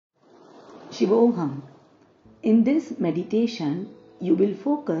Shivoham. In this meditation, you will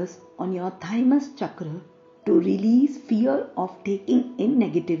focus on your thymus chakra to release fear of taking in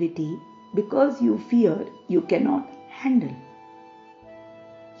negativity because you fear you cannot handle.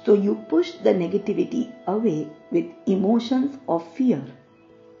 So you push the negativity away with emotions of fear.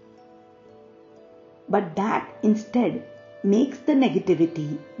 But that instead makes the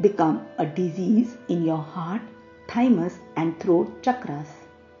negativity become a disease in your heart, thymus and throat chakras.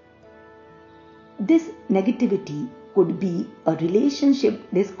 This negativity could be a relationship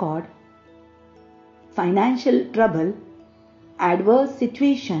discord, financial trouble, adverse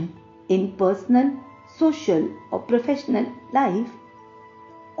situation in personal, social or professional life,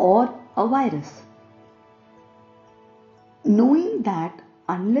 or a virus. Knowing that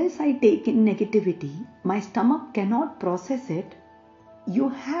unless I take in negativity, my stomach cannot process it, you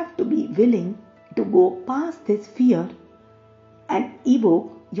have to be willing to go past this fear and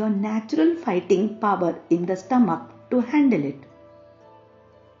evoke your natural fighting power in the stomach to handle it.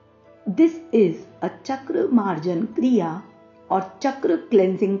 This is a chakra marjan kriya or chakra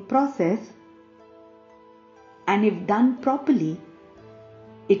cleansing process, and if done properly,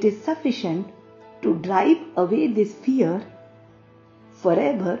 it is sufficient to drive away this fear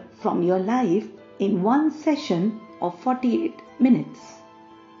forever from your life in one session of 48 minutes.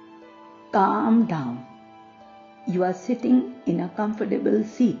 Calm down. You are sitting in a comfortable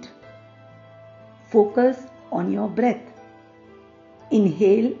seat. Focus on your breath.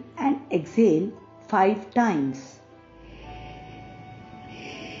 Inhale and exhale 5 times.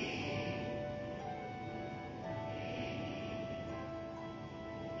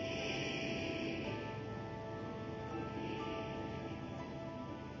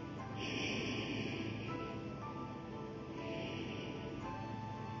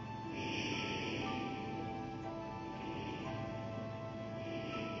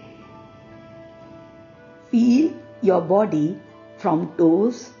 Feel your body from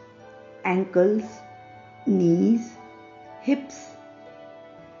toes, ankles, knees, hips,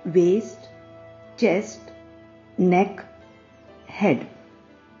 waist, chest, neck, head.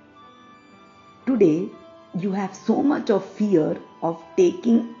 Today, you have so much of fear of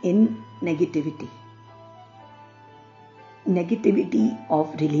taking in negativity. Negativity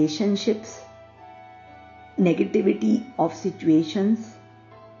of relationships, negativity of situations,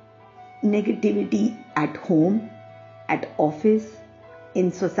 negativity at home, at office,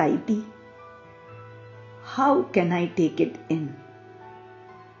 in society. How can I take it in?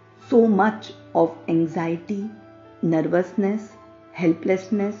 So much of anxiety, nervousness,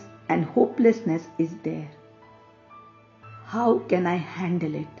 helplessness and hopelessness is there. How can I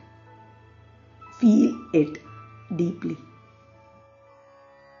handle it? Feel it deeply.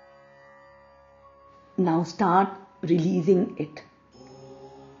 Now start releasing it.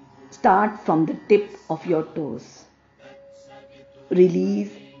 Start from the tip of your toes.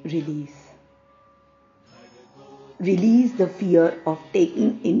 Release, release. Release the fear of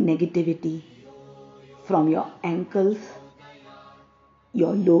taking in negativity from your ankles,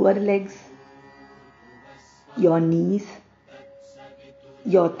 your lower legs, your knees,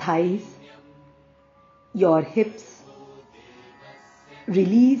 your thighs, your hips.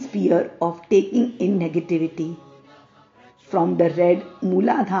 Release fear of taking in negativity from the red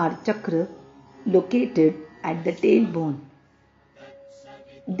Mooladhara chakra located at the tailbone.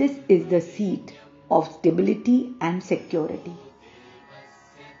 This is the seat of stability and security.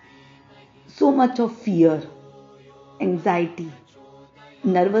 So much of fear, anxiety,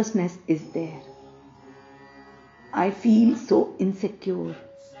 nervousness is there. I feel so insecure.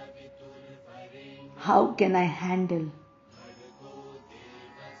 How can I handle?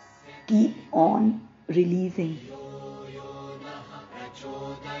 Keep on releasing.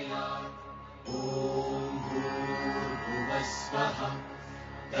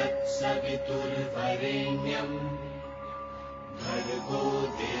 तत्सवितुर्वरेण्यं भर्गो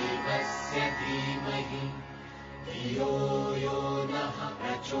देवस्य धीमहि धियो यो नः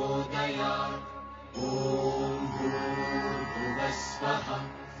प्रचोदयात् ॐ भूर्भुवः स्वः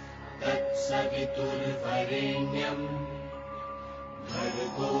तत्सवितुर्वरेण्यं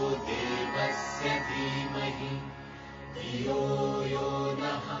भर्गो देवस्य धीमहि धियो यो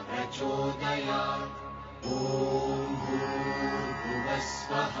नः प्रचोदयात् ॐ भूर्भुवः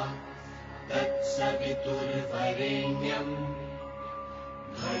स्वः तत्सवितुर्वरेण्यं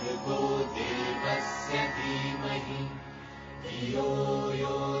भर्गो देवस्य धीमहि धियो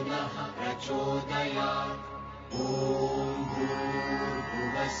यो नः प्रचोदयात् ॐ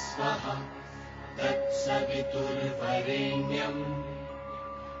भूर्भुवः स्वः तत्सवितुर्वरेण्यं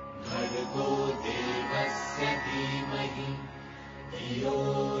भर्गो देवस्य धीमहि धियो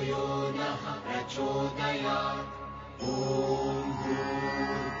यो नः प्रचोदयात् ॐ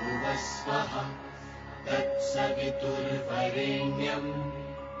भूर्भुवस्वः तत्सवितुर्वरेण्यं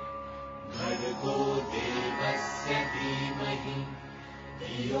भर्गो देवस्य धीमहि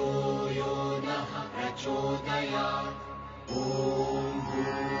धियो यो नः प्रचोदयात् ॐ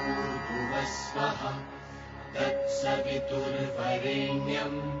भूर्भुवस्वः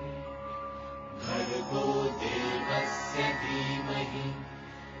तत्सवितुर्वरेण्यं भर्गो देवस्य धीमहि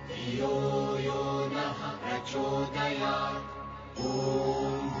धियो यो नः प्रचोदयात् ॐ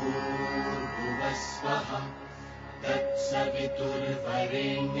भूर्भुवस्वः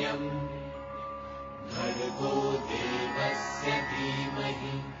तत्सवितुर्वरेण्यं भर्गो देवस्य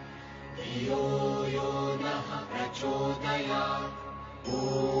धीमहि धियो यो नः प्रचोदयात् ॐ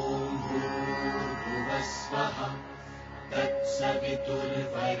भूर्भुवस्वः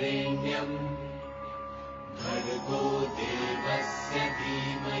तत्सवितुर्वरेण्यं भर्गो देवस्य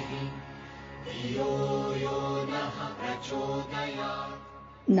धीमहि धियो यो नः प्रचोदयात्.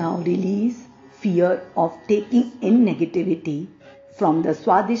 Now release fear of taking in negativity from the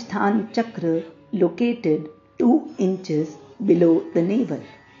Swadhisthana Chakra located 2 inches below the navel.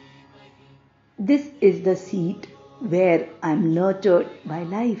 This is the seat where I am nurtured by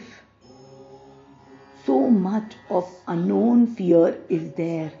life. So much of unknown fear is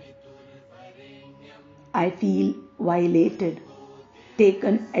there. I feel violated,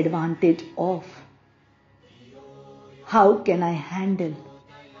 taken advantage of. How can I handle?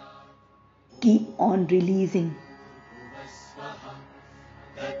 Keep on releasing.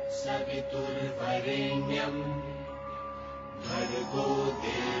 तत्सवितुर्वरेण्यं भर्गो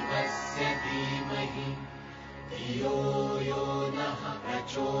देवस्य धीमहि धियो यो नः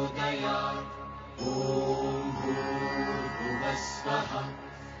प्रचोदयात् ॐ भूर्भुवस्वः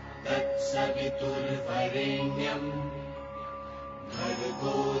तत्सवितुर्वरेण्यं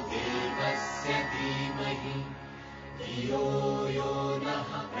भर्गो देवस्य धीमहि धियो यो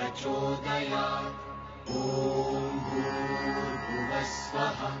नः प्रचोदयात् ॐ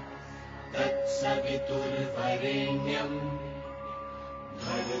भूर्भुवस्वः तत्सवितुर्वरेण्यं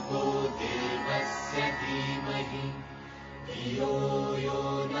भर्गो देवस्य धीमहि धियो यो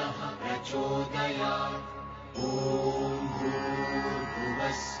नः प्रचोदयात् ॐ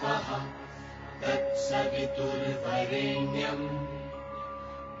भूर्भुवस्वः तत्सवितुर्वरेण्यं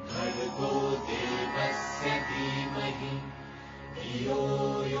भर्गो देवस्य धीमहि धियो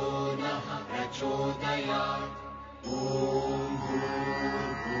यो नः प्रचोदयात् ॐ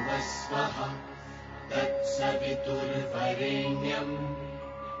भूर्भुवस्वः तत्सवितुर्वरेण्यं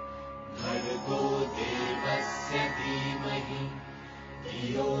भर्गो देवस्य धीमहि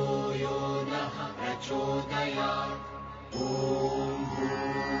धियो यो नः प्रचोदयात् ॐ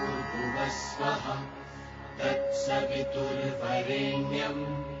भूर्भुवस्वः तत्सवितुर्वरेण्यं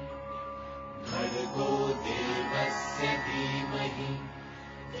भर्गो देवस्य धीमहि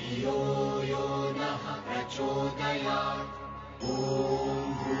धियो यो नः प्रचोदयात् ॐ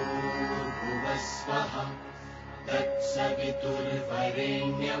भूर्भुवस्वः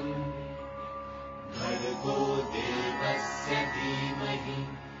तत्सवितुर्वरेण्यं भर्गो देवस्य धीमहि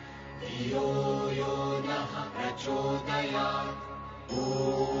धियो यो नः प्रचोदयात् ॐ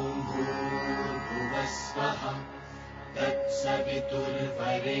भूर्भुवस्वः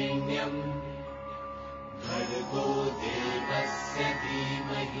तत्सवितुर्वरेण्यं भर्गो देवस्य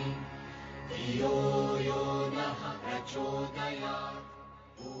धीमहि धियो यो नः प्रचोदयात्.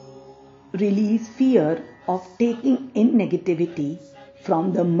 Release fear of taking in negativity from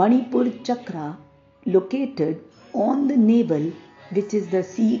the manipura chakra located on the navel, which is the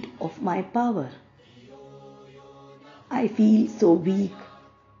seat of my power. I feel so weak,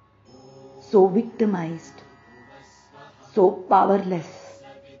 so victimized, so powerless.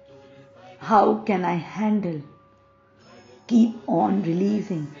 How can I handle? Keep on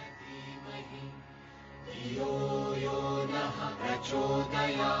releasing. धियो यो नः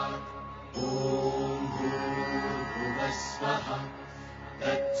प्रचोदयात् ॐ भूर्भुवस्वः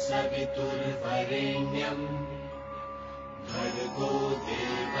तत्सवितुर्वरेण्यं भर्गो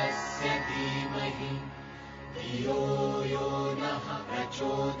देवस्य धीमहि धियो यो नः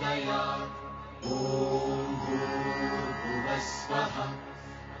प्रचोदयात् ॐ भूर्भुवस्वः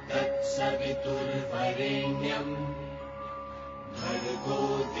तत्सवितुर्वरेण्यं भर्गो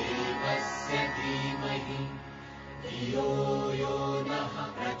देवस्य धीमहि धियो यो नः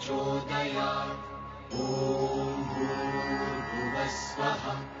प्रचोदयात् ॐ भूर्भुवस्वः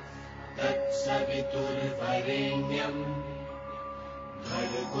तत्सवितुर्वरेण्यं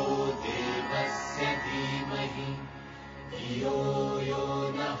भर्गो देवस्य धीमहि धियो यो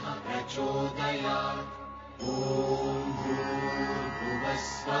नः प्रचोदयात् ॐ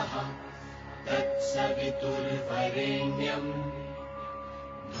भूर्भुवस्वः तत्सवितुर्वरेण्यम्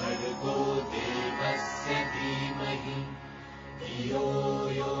भर्गो देवस्य धीमहि धियो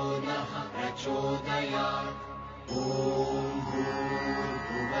यो नः प्रचोदयात् ॐ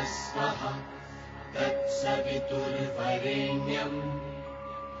भूर्भुवस्वः तत्सवितुर्वरेण्यम्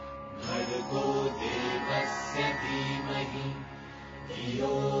भर्गो देवस्य धीमहि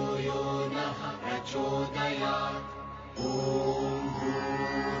धियो यो नः प्रचोदयात् ॐ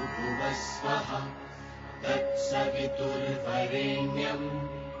भूर्भुवस्वः तत्सवितुर्वरेण्यम्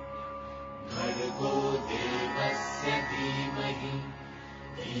भर्गो देवस्य धीमहि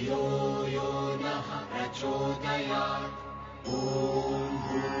धियो यो नः प्रचोदयात् ॐ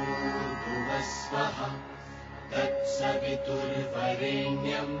भूर्भुवस्वः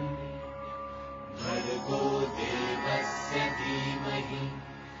तत्सवितुर्वरेण्यम् भर्गो देवस्य धीमहि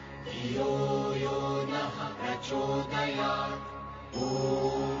धियो यो नः प्रचोदयात् ॐ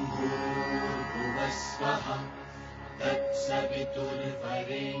भूर्भुवस्वः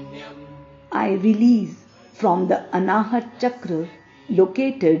तत्सवितुर्वरेण्यम्. I release from the Anahat Chakra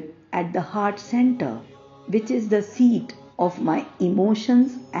located at the heart center, which is the seat of my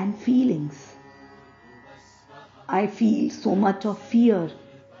emotions and feelings. I feel so much of fear,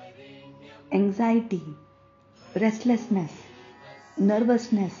 anxiety, restlessness,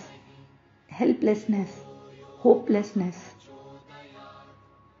 nervousness, helplessness, hopelessness.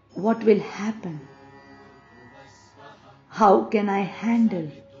 What will happen? How can I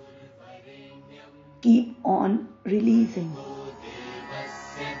handle? Keep on releasing.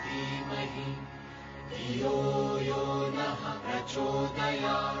 धियो यो नः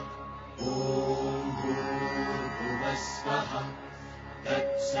प्रचोदयात् ॐ भूर्भुवस्वः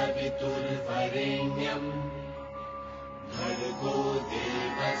तत्सवितुर्वरेण्यम् भर्गो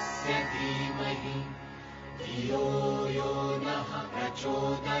देवस्य धीमहि धियो यो नः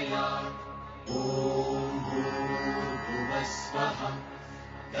प्रचोदयात् ॐ भूर्भुवस्वः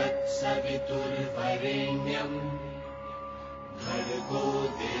तत्सवितुर्वरेण्यम् भर्गो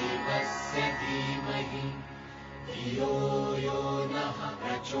देवस्य धीमहि धियो यो नः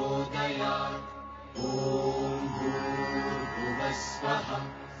प्रचोदयात् ॐ भूर्भुवस्वः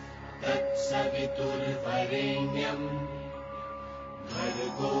तत्सवितुर्वरेण्यम्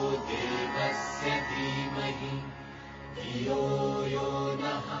भर्गो देवस्य धीमहि धियो यो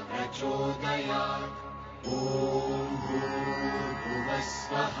नः प्रचोदयात् ॐ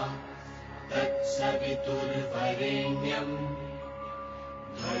भूर्भुवस्वः तत्सवितुर्वरेण्यम्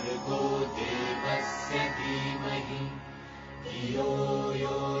भर्गो देवस्य धीमहि धियो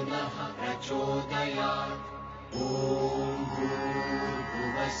यो नः प्रचोदयात् ॐ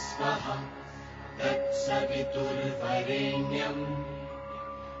भूर्भुवस्वः तत्सवितुर्वरेण्यम्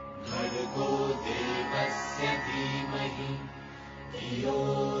भर्गो देवस्य धीमहि धियो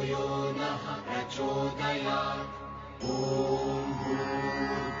यो नः प्रचोदयात् ॐ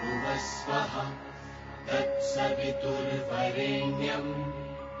भूर्भुवस्वः तत्सवितुर्वरेण्यम्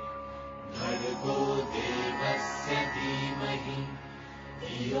भर्गो देवस्य धीमहि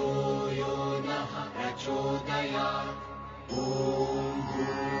धियो यो नः प्रचोदयात् ॐ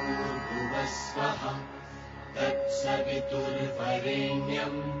भूर्भुवस्वः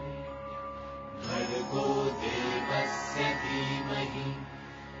तत्सवितुर्वरेण्यम् भर्गो देवस्य धीमहि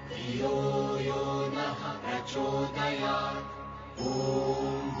धियो यो नः प्रचोदयात् ॐ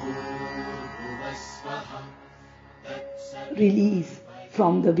भूर्भुवस्वः. Release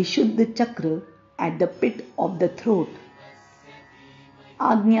from the Vishuddha Chakra at the pit of the throat,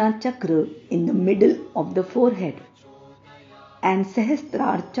 Agnya Chakra in the middle of the forehead, and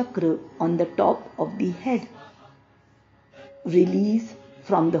Sahasrara Chakra on the top of the head. Release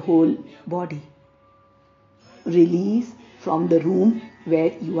from the whole body. Release from the room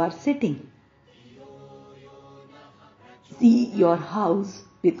where you are sitting. See your house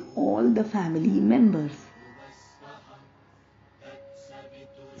with all the family members.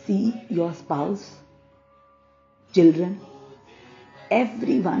 See your spouse, children,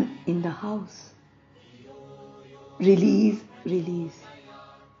 everyone in the house. Release, release.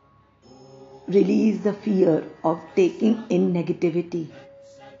 Release the fear of taking in negativity.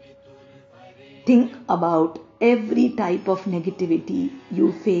 Think about every type of negativity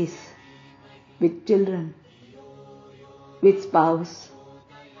you face with children, with spouse,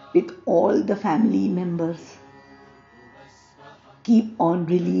 with all the family members. Keep on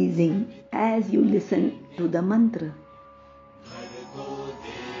releasing as you listen to the mantra.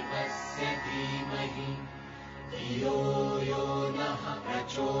 धियो यो नः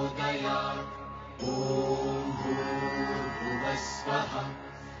प्रचोदयात् ॐ भूर्भुवस्वः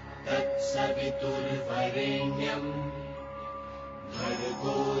तत्सवितुर्वरेण्यम्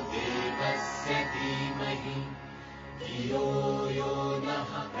भर्गो देवस्य धीमहि धियो यो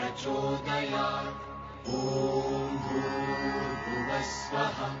नः प्रचोदयात् ॐ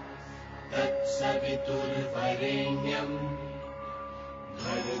भूर्भुवस्वः तत्सवितुर्वरेण्यम्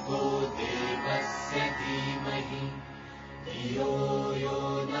भर्गो देवस्य धीमहि धियो यो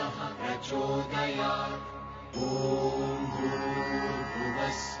नः प्रचोदयात् ॐ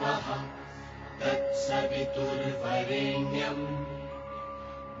भूर्भुवस्वः तत्सवितुर्वरेण्यम्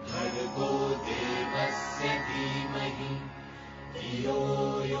भर्गो देवस्य धीमहि धियो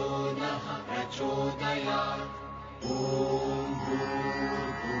यो नः प्रचोदयात् ॐ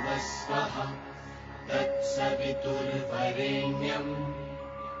भूर्भुवस्वः तत्सवितुर्वरेण्यम्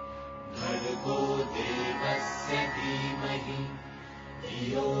भर्गो देवस्य धीमहि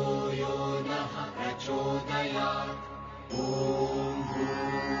धियो यो नः प्रचोदयात् ॐ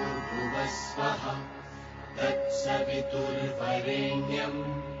भूर्भुवस्वः तत्सवितुर्वरेण्यम्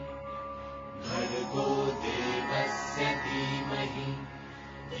भर्गो देवस्य धीमहि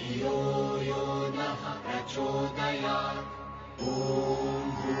धियो यो नः प्रचोदयात् ॐ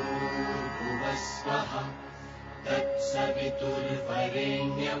भूर्भुवस्वः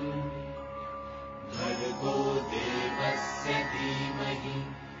तत्सवितुर्वरेण्यम् भर्गो देवस्य धीमहि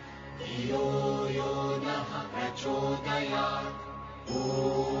धियो यो नः प्रचोदयात्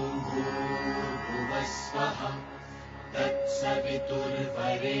ॐ भूर्भुवस्वः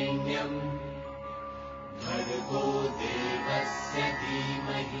तत्सवितुर्वरेण्यम् भर्गो देवस्य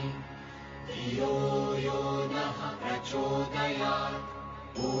धीमहि धियो यो नः प्रचोदयात्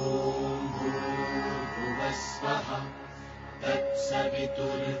ॐ भूर्भुवस्वः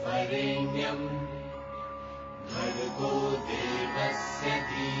तत्सवितुर्वरेण्यम् भर्गो देवस्य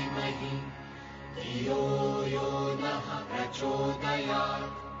धीमहि धियो यो नः प्रचोदयात्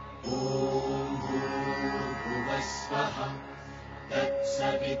ॐ भूर्भुवस्वः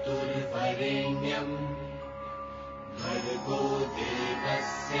तत्सवितुर्वरेण्यम् भर्गो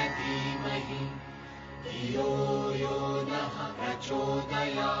देवस्य धीमहि धियो यो नः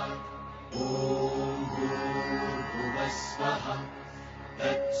प्रचोदयात् ॐ भूर्भुवस्वः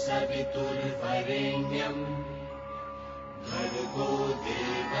तत्सवितुर्वरेण्यम् भर्गो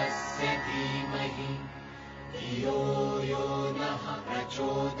देवस्य धीमहि धियो यो नः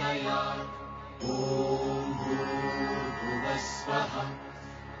प्रचोदयात् ॐ भूर्भुवस्वः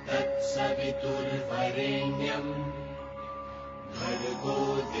तत्सवितुर्वरेण्यम् भर्गो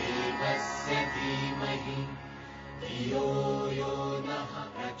देवस्य धीमहि धियो यो नः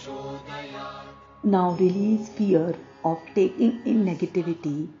प्रचोदयात्. Now release fear of taking in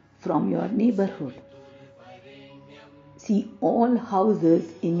negativity from your neighborhood. See all houses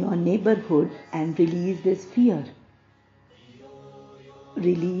in your neighborhood and release this fear.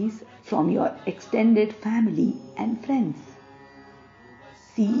 Release from your extended family and friends.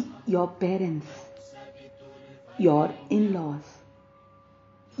 See your parents, your in-laws,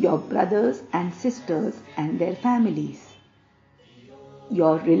 your brothers and sisters and their families,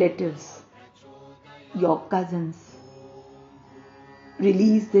 your relatives, your cousins.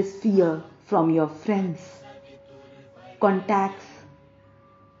 Release this fear from your friends, contacts,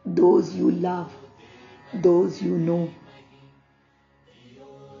 those you love, those you know.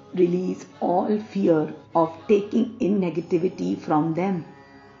 Release all fear of taking in negativity from them,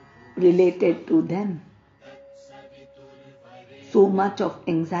 related to them. So much of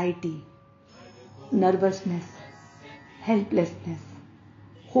anxiety, nervousness, helplessness,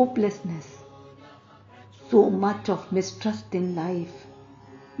 hopelessness, so much of mistrust in life,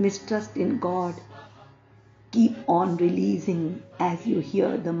 mistrust in God. Keep on releasing as you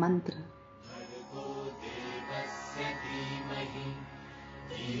hear the mantra.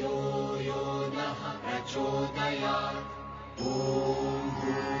 धियो यो नः प्रचोदयात् ॐ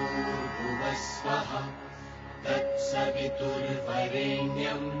भूर्भुवस्वः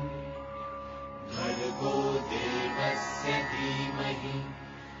तत्सवितुर्वरेण्यम् भर्गो देवस्य धीमहि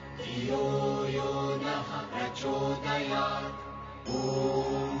धियो यो नः प्रचोदयात् ॐ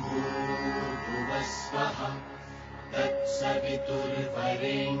भूर्भुवस्वः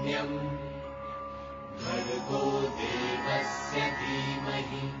तत्सवितुर्वरेण्यम् भर्गो देवस्य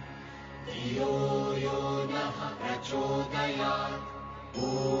धीमहि धियो यो नः प्रचोदयात् ॐ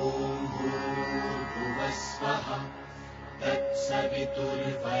भूर्भुवस्वः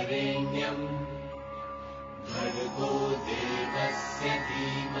तत्सवितुर्वरेण्यम् भर्गो देवस्य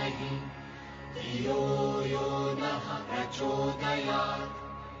धीमहि धियो यो नः प्रचोदयात्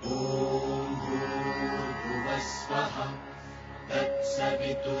ॐ भूर्भुवस्वः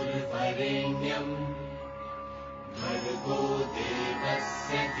तत्सवितुर्वरेण्यम् भर्गो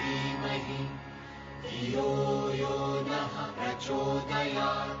देवस्य धीमहि धियो यो नः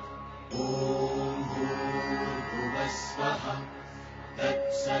प्रचोदयात् ॐ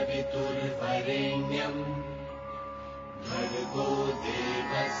तत्सवितुर्वरेण्यम् भर्गो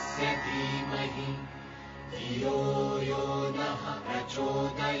देवस्य धीमहि धियो यो नः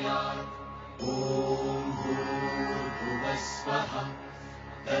प्रचोदयात् ॐ भूर्भुवस्वः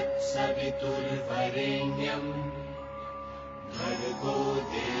तत्सवितुर्वरेण्यम् भर्गो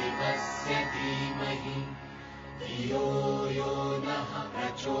देवस्य धीमहि धियो यो नः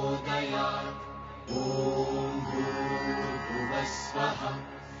प्रचोदयात् ॐ भूर्भुवस्वः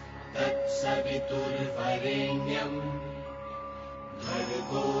तत्सवितुर्वरेण्यम्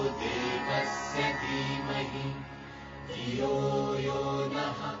भर्गो देवस्य धीमहि धियो यो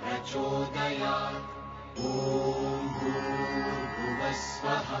नः प्रचोदयात् ॐ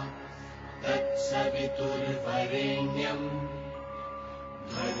भूर्भुवस्वः तत्सवितुर्वरेण्यम्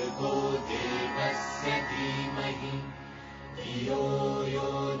भर्गो देवस्य धीमहि धियो यो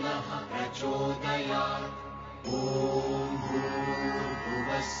नः प्रचोदयात् ॐ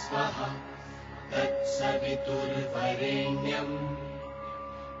भूर्भुवस्वः तत्सवितुर्वरेण्यम्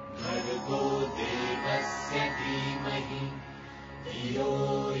भर्गो देवस्य धीमहि धियो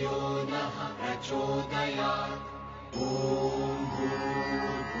यो नः प्रचोदयात् ॐ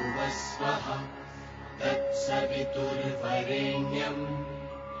भूर्भुवस्वः तत्सवितुर्वरेण्यम्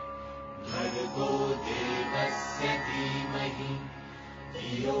भर्गो देवस्य धीमहि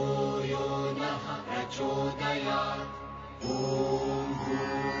धियो यो नः प्रचोदयात् ॐ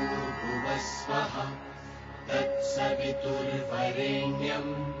भूर्भुवस्वः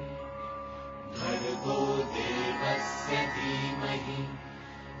तत्सवितुर्वरेण्यम् भर्गो देवस्य धीमहि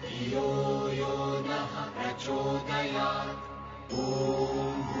धियो यो नः प्रचोदयात् ॐ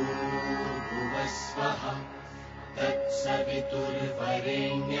भूर्भुवस्वः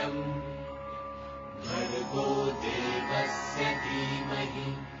तत्सवितुर्वरेण्यम् भर्गो देवस्य धीमहि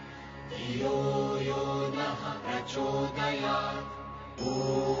धियो यो नः प्रचोदयात् ॐ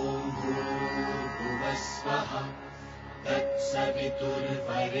भूर्भुवस्वः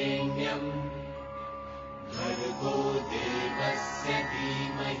तत्सवितुर्वरेण्यम् भर्गो देवस्य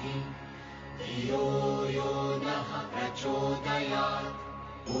धीमहि धियो यो नः प्रचोदयात्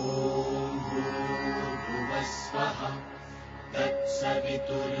ॐ भूर्भुवस्वः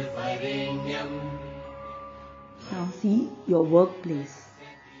तत्सवितुर्वरेण्यम्. Now see your workplace.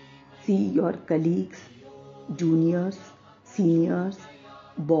 See your colleagues, juniors, seniors,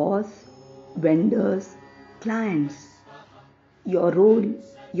 boss, vendors, clients, your role,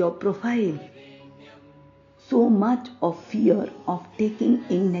 your profile. So much of fear of taking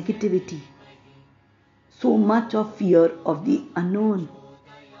in negativity. So much of fear of the unknown.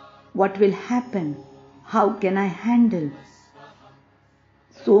 What will happen? How can I handle?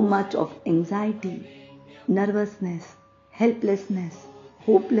 So much of anxiety, nervousness, helplessness,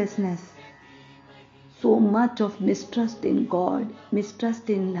 hopelessness. So much of mistrust in God, mistrust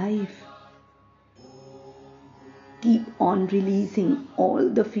in life. Keep on releasing all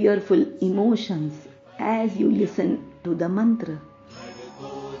the fearful emotions as you listen to the mantra.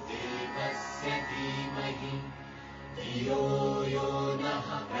 भर्गो देवस्य धीमहि धियो यो नः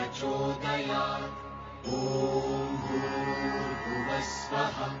प्रचोदयात् ॐ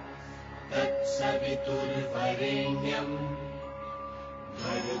भूर्भुवस्वः तत्सवितुर्वरेण्यम्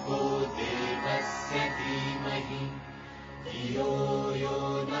भर्गो देवस्य धीमहि धियो यो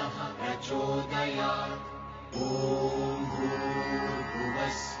नः प्रचोदयात् ॐ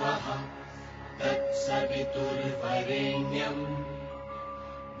भूर्भुवस्वः तत्सवितुर्वरेण्यम्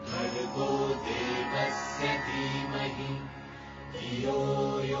भर्गो देवस्य धीमहि धियो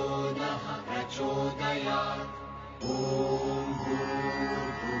यो नः प्रचोदयात् ॐ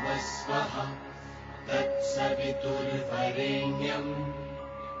भूर्भुवस्वः तत्सवितुर्वरेण्यम्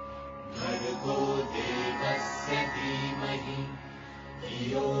भर्गो देवस्य धीमहि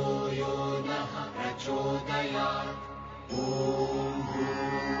धियो यो नः प्रचोदयात् ॐ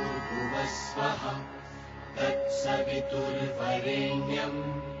भूर्भुवस्वः तत्सवितुर्वरेण्यम्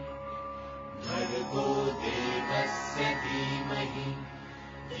भर्गो देवस्य धीमहि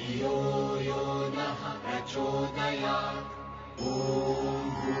धियो यो नः प्रचोदयात् ॐ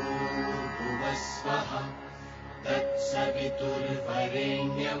भूर्भुवस्वः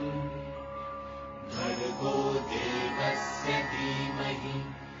तत्सवितुर्वरेण्यम् भर्गो देवस्य धीमहि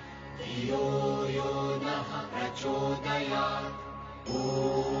धियो यो नः प्रचोदयात् ॐ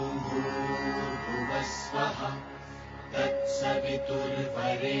भूर्भुवस्वः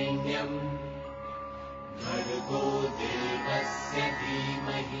तत्सवितुर्वरेण्यम् भर्गो देवस्य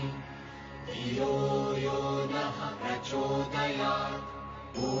धीमहि धियो यो नः प्रचोदयात्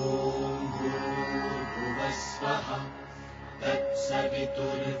ॐ भूर्भुवस्वः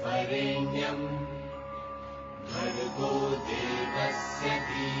तत्सवितुर्वरेण्यम् भर्गो देवस्य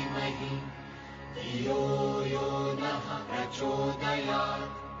धीमहि धियो यो नः प्रचोदयात्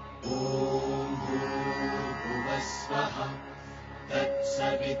ॐ भूर्भुवस्वः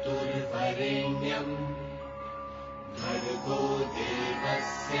तत्सवितुर्वरेण्यम् भर्गो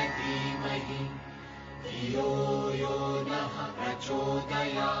देवस्य धीमहि धियो यो नः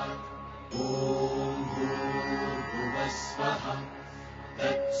प्रचोदयात् ॐ भूर्भुवस्वः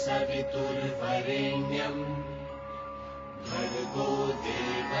तत्सवितुर्वरेण्यम् भर्गो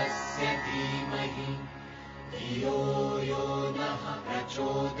देवस्य धीमहि धियो यो नः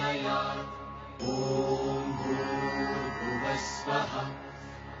प्रचोदयात् ॐ भूर्भुवस्वः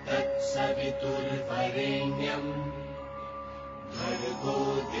तत्सवितुर्वरेण्यम् भर्गो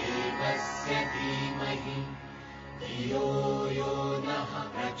देवस्य धीमहि धियो यो नः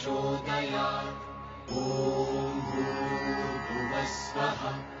प्रचोदयात् ॐ भूर्भुवस्वः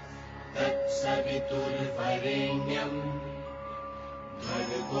तत्सवितुर्वरेण्यम्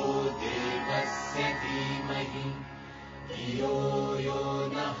भर्गो देवस्य धीमहि धियो यो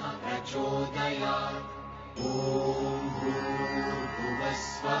नः प्रचोदयात् ॐ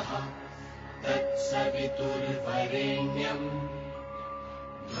भूर्भुवस्वः तत्सवितुर्वरेण्यम्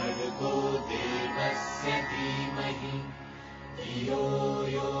भर्गो देवस्य धीमहि धियो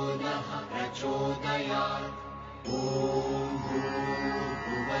यो नः प्रचोदयात् ॐ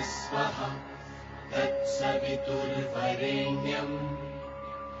भूर्भुवस्वः तत्सवितुर्वरेण्यम्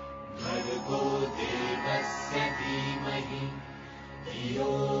भर्गो देवस्य धीमहि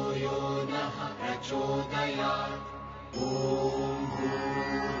धियो यो नः प्रचोदयात् ॐ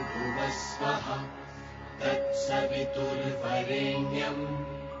भूर्भुवस्वः तत्सवितुर्वरेण्यम्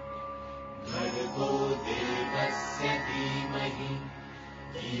भर्गो देवस्य धीमहि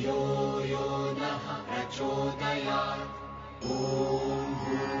धियो यो नः प्रचोदयात् ॐ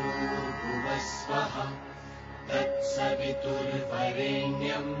भूर्भुवस्वः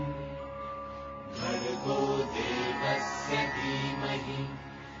तत्सवितुर्वरेण्यम् भर्गो देवस्य धीमहि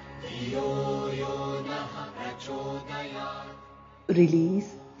धियो यो नः प्रचोदयात्. Release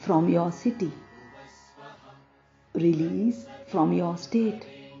from your city. Release from your state.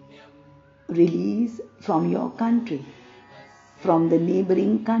 Release from your country, from the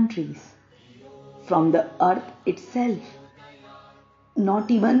neighboring countries, from the earth itself,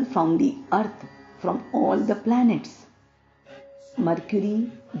 not even from the earth, from all the planets. Mercury,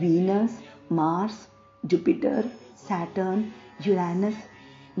 Venus, Mars, Jupiter, Saturn, Uranus,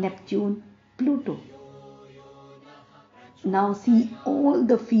 Neptune, Pluto. Now see all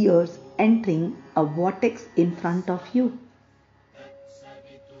the fears entering a vortex in front of you.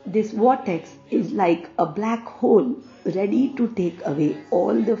 This vortex is like a black hole ready to take away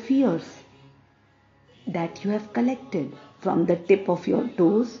all the fears that you have collected from the tip of your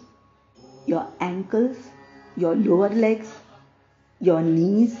toes, your ankles, your lower legs, your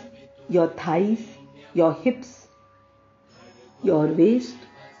knees, your thighs, your hips, your waist,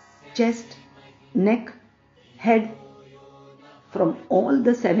 chest, neck, head, from all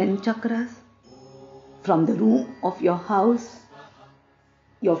the 7 chakras, from the room of your house,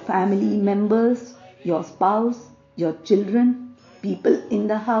 your family members, your spouse, your children, people in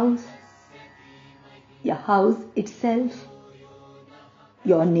the house, your house itself,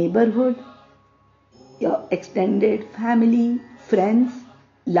 your neighborhood, your extended family, friends,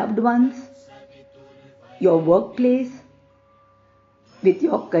 loved ones, your workplace, with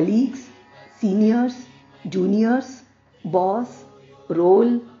your colleagues, seniors, juniors, boss,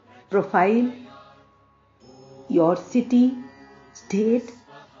 role, profile, your city, state,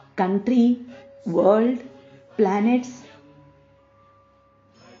 country, world, planets.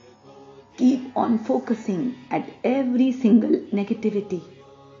 Keep on focusing at every single negativity,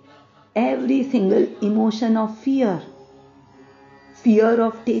 every single emotion of fear, fear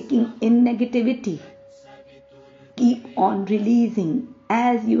of taking in negativity. Keep on releasing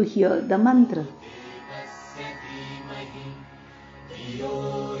as you hear the mantra. धियो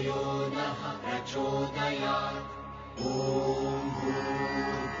यो नः प्रचोदयात् ॐ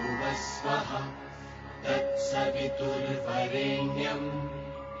भूर्भुवस्वः तत्सवितुर्वरेण्यम्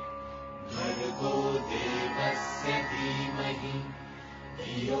भर्गो देवस्य धीमहि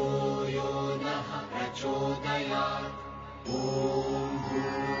धियो यो नः प्रचोदयात् ॐ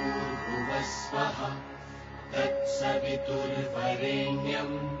भूर्भुवस्वः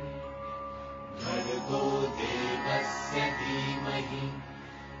तत्सवितुर्वरेण्यम् भर्गो देवस्य धीमहि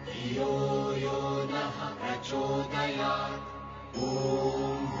धियो यो नः प्रचोदयात् ॐ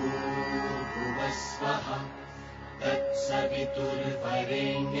भूर्भुवस्वः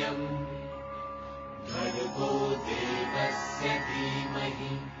तत्सवितुर्वरेण्यम् भर्गो देवस्य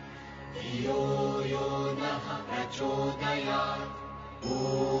धीमहि धियो यो नः प्रचोदयात् ॐ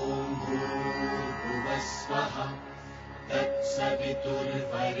भूर्भुवस्वः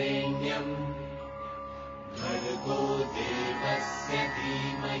तत्सवितुर्वरेण्यम् भर्गो देवस्य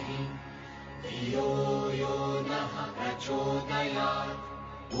धीमहि धियो यो नः प्रचोदयात्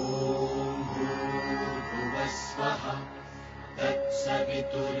ॐ भूर्भुवस्वः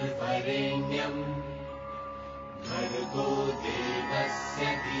तत्सवितुर्वरेण्यम् भर्गो देवस्य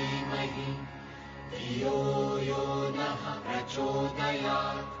धीमहि धियो यो नः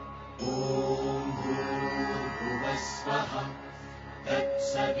प्रचोदयात् ॐ भूर्भुवस्वः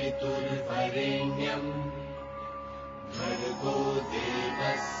तत्सवितुर्वरेण्यम् भर्गो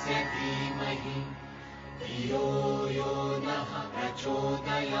देवस्य धीमहि धियो यो नः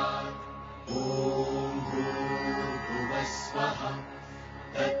प्रचोदयात् ॐ भूर्भुवस्वः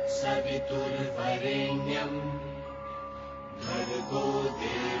तत्सवितुर्वरेण्यम् भर्गो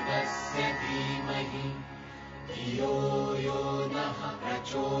देवस्य धीमहि धियो यो नः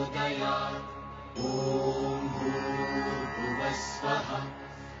प्रचोदयात् ॐ भूर्भुवस्वः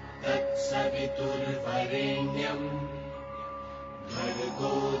तत्सवितुर्वरेण्यम्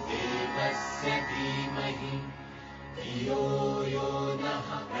भर्गो देवस्य धीमहि धियो यो नः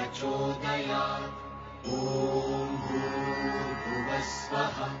प्रचोदयात् ॐ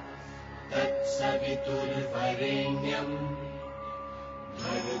भूर्भुवस्वः तत्सवितुर्वरेण्यम्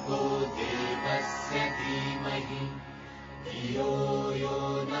भर्गो देवस्य धीमहि धियो यो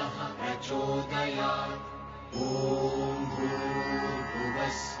नः प्रचोदयात् ॐ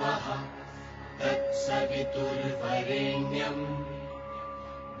भूर्भुवस्वः तत्सवितुर्वरेण्यम्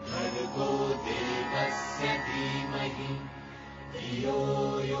भर्गो देवस्य धीमहि धियो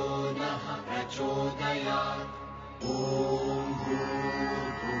यो नः प्रचोदयात् ॐ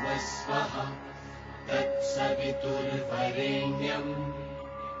भूर्भुवस्वः तत्सवितुर्वरेण्यम्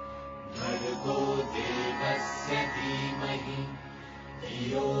भर्गो देवस्य धीमहि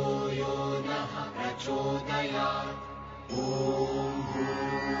धियो यो नः प्रचोदयात् ॐ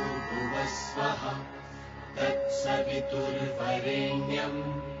भूर्भुवस्वः तत्सवितुर्वरेण्यम्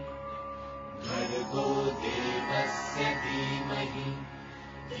भर्गो देवस्य धीमहि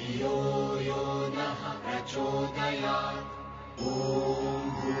धियो यो नः प्रचोदयात् ॐ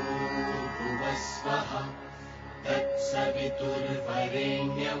भूर्भुवस्वः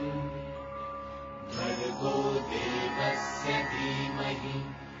तत्सवितुर्वरेण्यम् भर्गो देवस्य धीमहि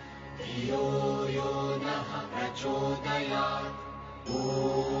धियो यो नः प्रचोदयात् ॐ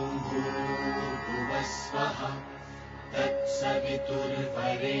भूर्भुवस्वः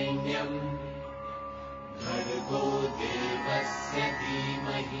तत्सवितुर्वरेण्यम् भर्गो देवस्य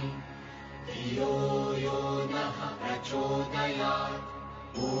धीमहि धियो यो नः प्रचोदयात्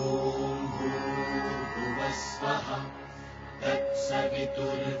ॐ भूर्भुवस्वः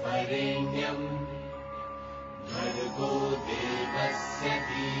तत्सवितुर्वरेण्यम् भर्गो देवस्य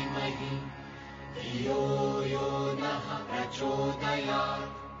धीमहि धियो यो नः प्रचोदयात्.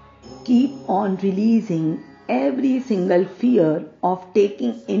 Keep on releasing every single fear of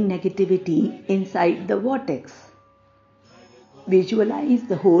taking in negativity inside the vortex. Visualize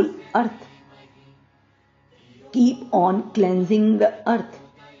the whole earth. Keep on cleansing the earth.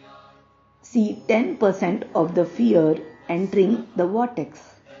 See 10% of the fear entering the vortex.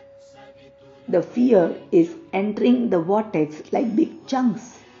 The fear is entering the vortex like big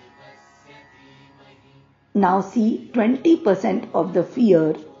chunks. Now see 20% of the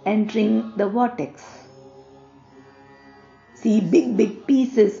fear entering the vortex. See big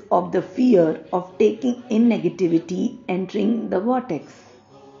pieces of the fear of taking in negativity entering the vortex.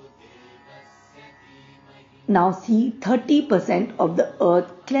 Now see 30% of the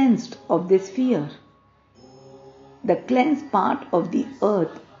earth cleansed of this fear. The cleansed part of the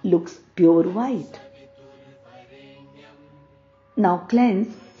earth looks pure white. Now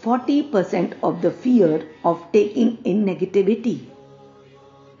cleanse 40% of the fear of taking in negativity.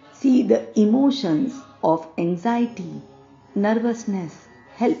 See the emotions of anxiety, nervousness,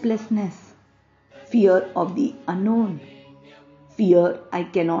 helplessness, fear of the unknown, fear I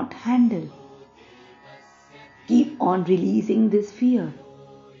cannot handle. Keep on releasing this fear.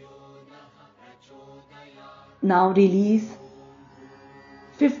 Now release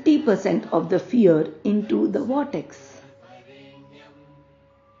 50% of the fear into the vortex.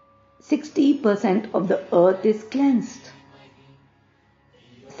 60% of the earth is cleansed.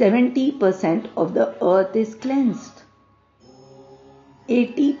 70% of the earth is cleansed.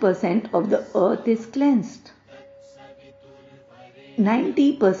 80% of the earth is cleansed.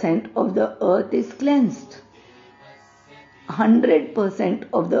 90% of the earth is cleansed. 100%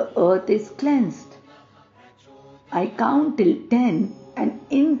 of the earth is cleansed. I count till 10, and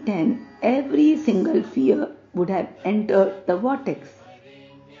in 10 every single fear would have entered the vortex.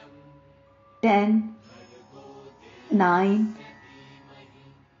 10, 9,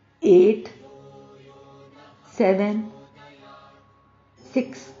 8, 7,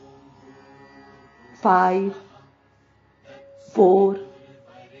 6, 5, 4,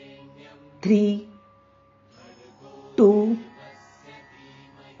 3, 2,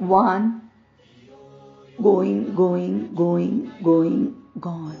 1. Going,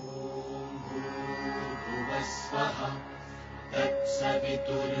 gone.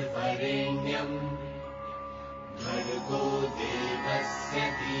 तत्सवितुर्वरेण्यम् भर्गो देवस्य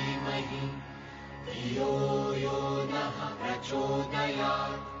धीमहि धियो यो नः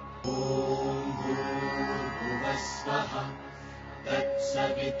प्रचोदयात् ॐ भूर्भुवस्वः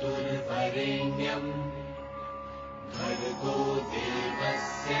तत्सवितुर्वरेण्यम् भर्गो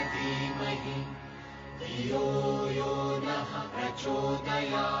देवस्य धीमहि धियो यो नः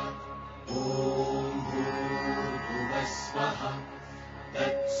प्रचोदयात् ॐ भूर्भुवस्वः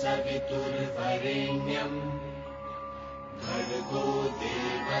तत्सवितुर्वरेण्यम् भर्गो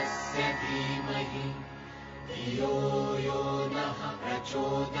देवस्य धीमहि धियो यो नः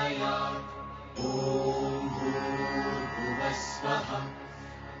प्रचोदयात् ॐ भूर्भुवस्वः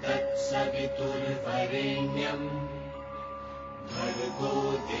तत्सवितुर्वरेण्यम् भर्गो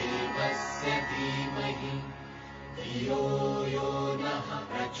देवस्य धीमहि धियो यो नः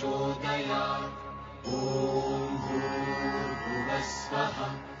प्रचोदयात् ॐ भूर्भुवस्वः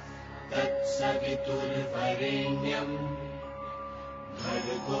तत्सवितुर्वरेण्यम्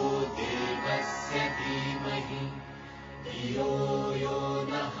भर्गो देवस्य धीमहि धियो यो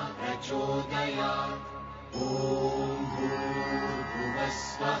नः प्रचोदयात् ॐ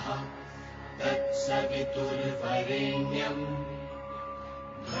भूर्भुवस्वः तत्सवितुर्वरेण्यम्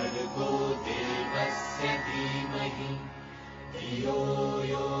भर्गो देवस्य धीमहि धियो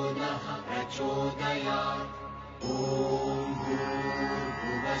यो नः प्रचोदयात् ॐ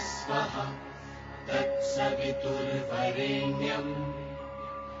भूर्भुवस्वः तत्सवितुर्वरेण्यम्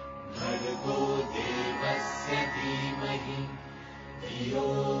भर्गो देवस्य धीमहि धियो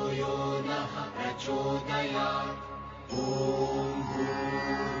यो नः प्रचोदयात् ॐ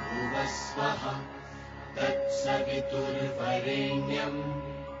भूर्भुवस्वः तत्सवितुर्वरेण्यम्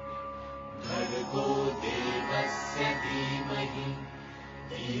भर्गो देवस्य धीमहि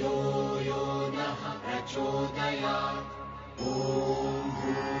धियो यो नः प्रचोदयात् ॐ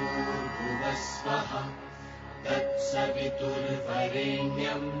भूर्भुवस्वः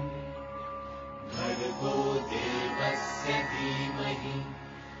तत्सवितुर्वरेण्यम् भर्गो देवस्य धीमहि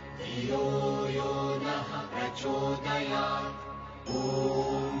धियो यो नः प्रचोदयात् ॐ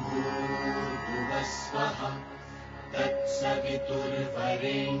भूर्भुवस्वः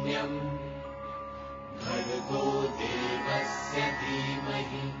तत्सवितुर्वरेण्यम् भर्गो देवस्य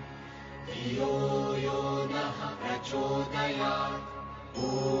धीमहि धियो यो नः प्रचोदयात् ॐ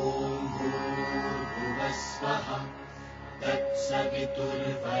भूर्भुवस्वः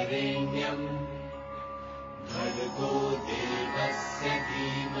तत्सवितुर्वरेण्यम् भर्गो देवस्य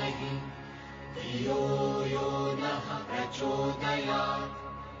धीमहि धियो यो नः प्रचोदयात्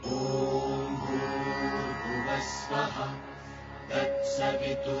ॐ भूर्भुवस्वः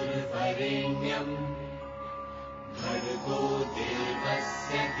तत्सवितुर्वरेण्यम् भर्गो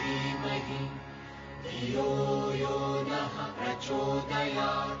देवस्य धीमहि धियो यो नः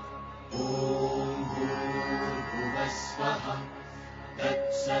प्रचोदयात् ॐ भूर्भुवस्वः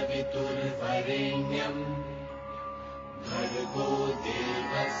तत्सवितुर्वरेण्यम् भर्गो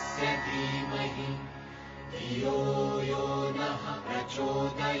देवस्य धीमहि धियो यो नः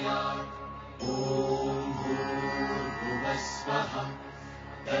प्रचोदयात् ॐ भूर्भुवस्वः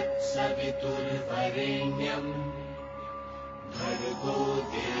तत्सवितुर्वरेण्यम् भर्गो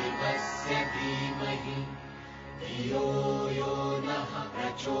देवस्य धीमहि धियो यो नः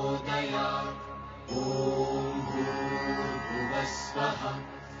प्रचोदयात् ॐ भूर्भुवस्वः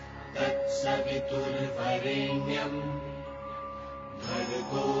तत्सवितुर्वरेण्यम्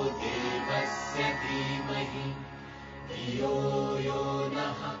भर्गो देवस्य धीमहि धियो यो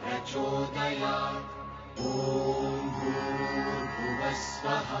नः प्रचोदयात् ॐ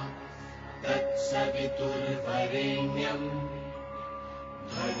भूर्भुवस्वः तत्सवितुर्वरेण्यम्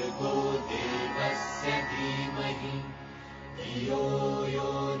भर्गो देवस्य धीमहि धियो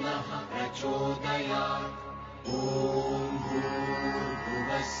यो नः प्रचोदयात् ॐ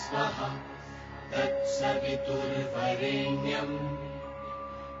भूर्भुवस्वः तत्सवितुर्वरेण्यम्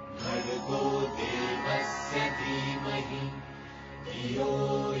भर्गो देवस्य धीमहि धियो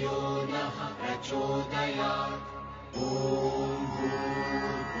यो नः प्रचोदयात् ॐ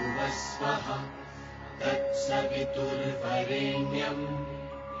भूर्भुवस्वः तत्सवितुर्वरेण्यम्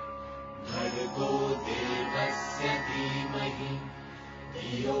भर्गो देवस्य धीमहि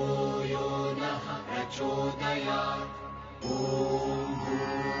धियो यो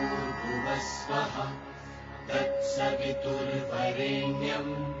तत्सवितुर्वरेण्यम्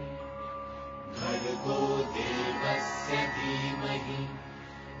भर्गो देवस्य धीमहि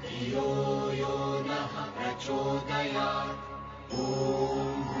धियो यो नः प्रचोदयात् ॐ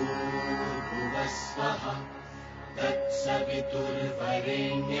भूर्भुवस्वः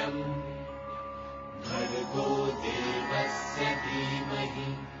तत्सवितुर्वरेण्यम् भर्गो देवस्य धीमहि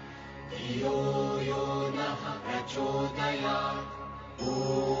धियो यो नः प्रचोदयात् ॐ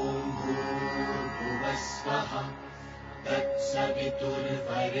भूर्भुवस्वः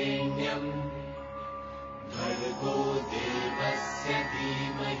तत्सवितुर्वरेण्यम् भर्गो देवस्य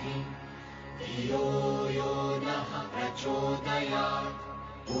धीमहि धियो यो नः प्रचोदयात्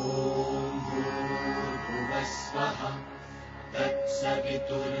ॐ भूर्भुवस्वः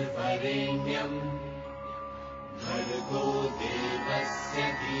तत्सवितुर्वरेण्यम् भर्गो देवस्य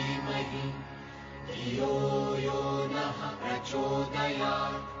धीमहि धियो यो नः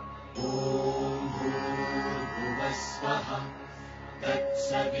प्रचोदयात् ॐ भूर्भुवस्वः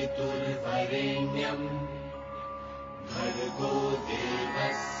तत्सवितुर्वरेण्यम् भर्गो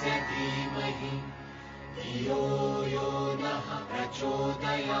देवस्य धीमहि धियो यो नः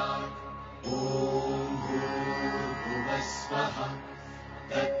प्रचोदयात् ॐ भूर्भुवस्वः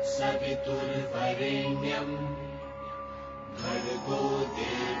तत्सवितुर्वरेण्यम् भर्गो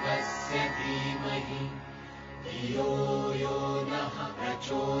देवस्य धीमहि धियो यो नः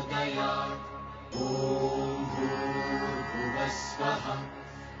प्रचोदयात् ॐ भूर्भुवस्वः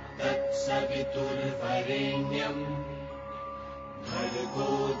तत्सवितुर्वरेण्यम् भर्गो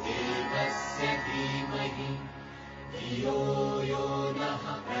देवस्य धीमहि धियो यो नः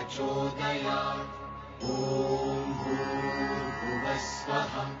प्रचोदयात् ॐ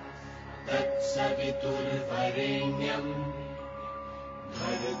भूर्भुवस्वः तत्सवितुर्वरेण्यम्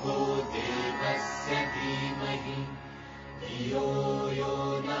भर्गो देवस्य धीमहि धियो यो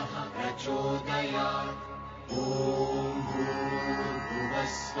नः प्रचोदयात् ॐ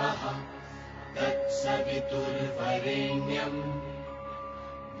भूर्भुवस्वः तत्सवितुर्वरेण्यम्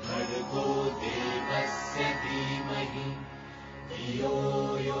भर्गो देवस्य धीमहि धियो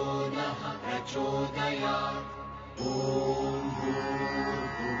यो नः प्रचोदयात् ॐ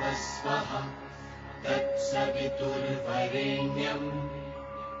भूर्भुवस्वः तत्सवितुर्वरेण्यम्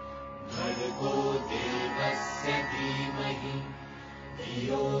भर्गो देवस्य धीमहि धियो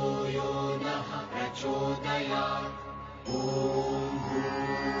यो नः प्रचोदयात् ॐ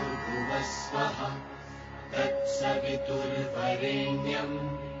भूर्भुवस्वः तत्सवितुर्वरेण्यम्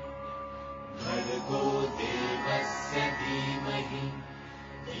भर्गो देवस्य धीमहि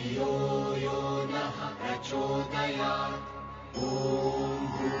धियो यो नः प्रचोदयात् ॐ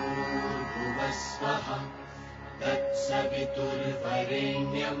भूर्भुवस्वः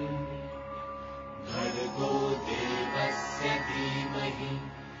तत्सवितुर्वरेण्यम् भर्गो देवस्य धीमहि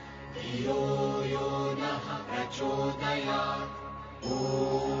धियो यो नः प्रचोदयात् ॐ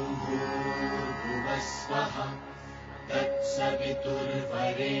भूर्भुवस्वः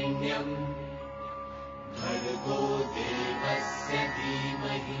तत्सवितुर्वरेण्यम् भर्गो देवस्य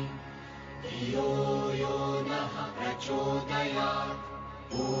धीमहि धियो यो नः प्रचोदयात्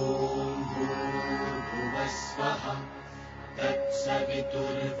ॐ भूर्भुवस्वः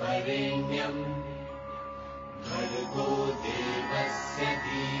तत्सवितुर्वरेण्यम् भर्गो देवस्य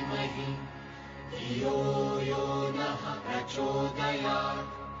धीमहि धियो यो नः प्रचोदयात्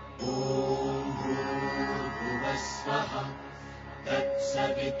ॐ भूर्भुवस्वः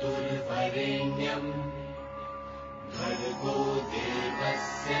तत्सवितुर्वरेण्यम् भर्गो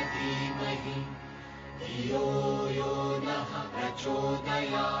देवस्य धीमहि धियो यो नः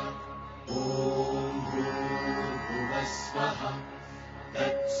प्रचोदयात् ॐ भूर्भुवस्वः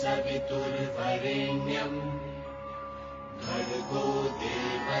तत्सवितुर्वरेण्यम् भर्गो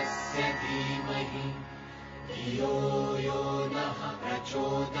देवस्य धीमहि धियो यो नः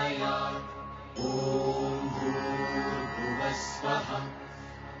प्रचोदयात् ॐ भूर्भुवस्वः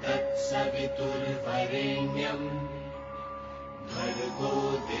तत्सवितुर्वरेण्यम् भर्गो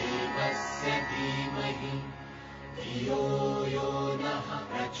देवस्य धीमहि धियो यो नः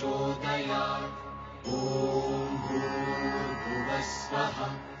प्रचोदयात् ॐ भूर्भुवस्वः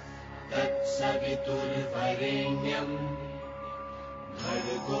तत्सवितुर्वरेण्यम्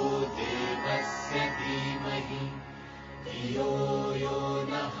भर्गो देवस्य धीमहि धियो यो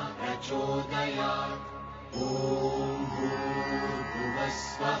नः प्रचोदयात् ॐ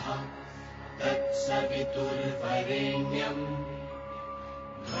भूर्भुवस्वः तत्सवितुर्वरेण्यम्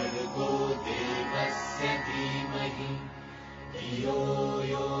भर्गो देवस्य धीमहि धियो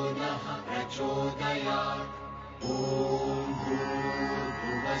यो नः प्रचोदयात् ॐ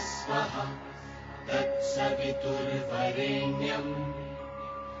भूर्भुवस्वः तत्सवितुर्वरेण्यम्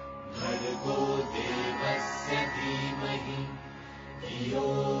भर्गो देवस्य धीमहि धियो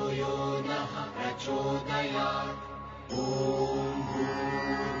यो नः प्रचोदयात् ॐ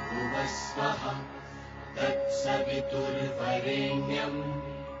भूर्भुवस्वः तत्सवितुर्वरेण्यं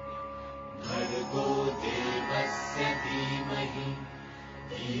भर्गो देवस्य धीमहि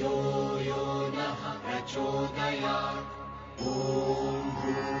धियो यो नः प्रचोदयात् ॐ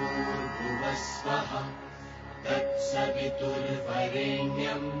भूर्भुवस्वः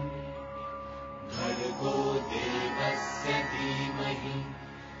तत्सवितुर्वरेण्यं भर्गो देवस्य धीमहि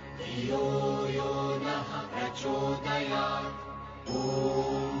धियो यो नः प्रचोदयात् ॐ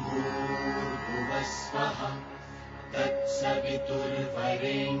भूर्भुवस्वः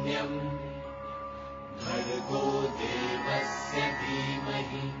तत्सवितुर्वरेण्यं भर्गो देवस्य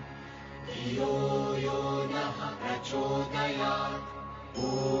धीमहि धियो यो नः प्रचोदयात् ॐ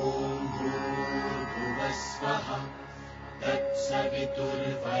भूर्भुवस्वः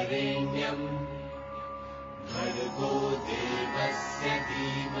तत्सवितुर्वरेण्यं भर्गो देवस्य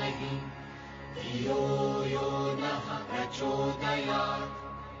धीमहि धियो यो नः प्रचोदयात्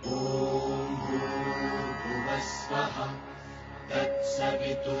ॐ भूर्भुवस्वः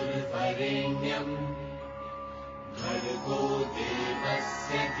तत्सवितुर्वरेण्यं भर्गो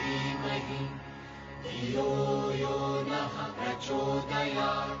देवस्य धीमहि धियो यो नः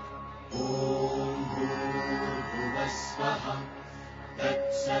प्रचोदयात् ॐ भूर्भुवस्वः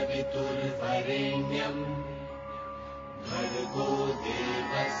तत्सवितुर्वरेण्यं भर्गो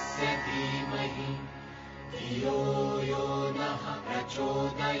देवस्य धीमहि धियो यो नः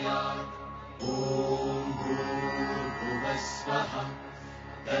प्रचोदयात् ॐ भूर्भुवस्वः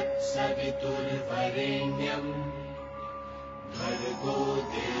तत्सवितुर्वरेण्यं भर्गो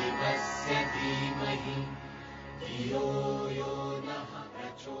देवस्य धीमहि धियो यो नः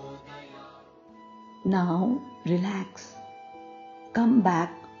प्रचोदयात्. Now relax. Come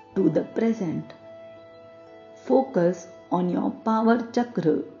back to the present. Focus on your power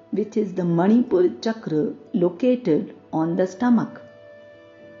chakra, which is the manipura chakra located on the stomach.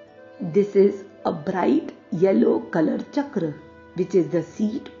 This is a bright yellow color chakra, which is the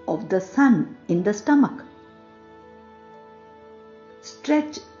seat of the sun in the stomach.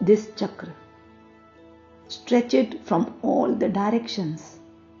 Stretch this chakra. Stretch it from all the directions.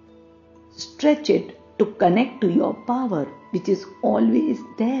 Stretch it to connect to your power, which is always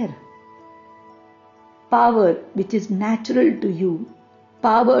there. Power which is natural to you.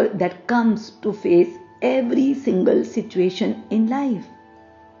 Power that comes to face every single situation in life.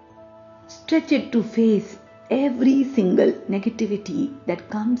 Stretch it to face every single negativity that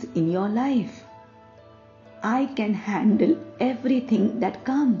comes in your life. I can handle everything that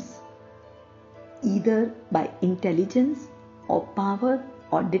comes, either by intelligence or power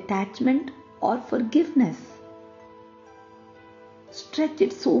or detachment or forgiveness. Stretch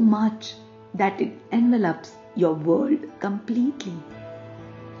it so much that it envelops your world completely.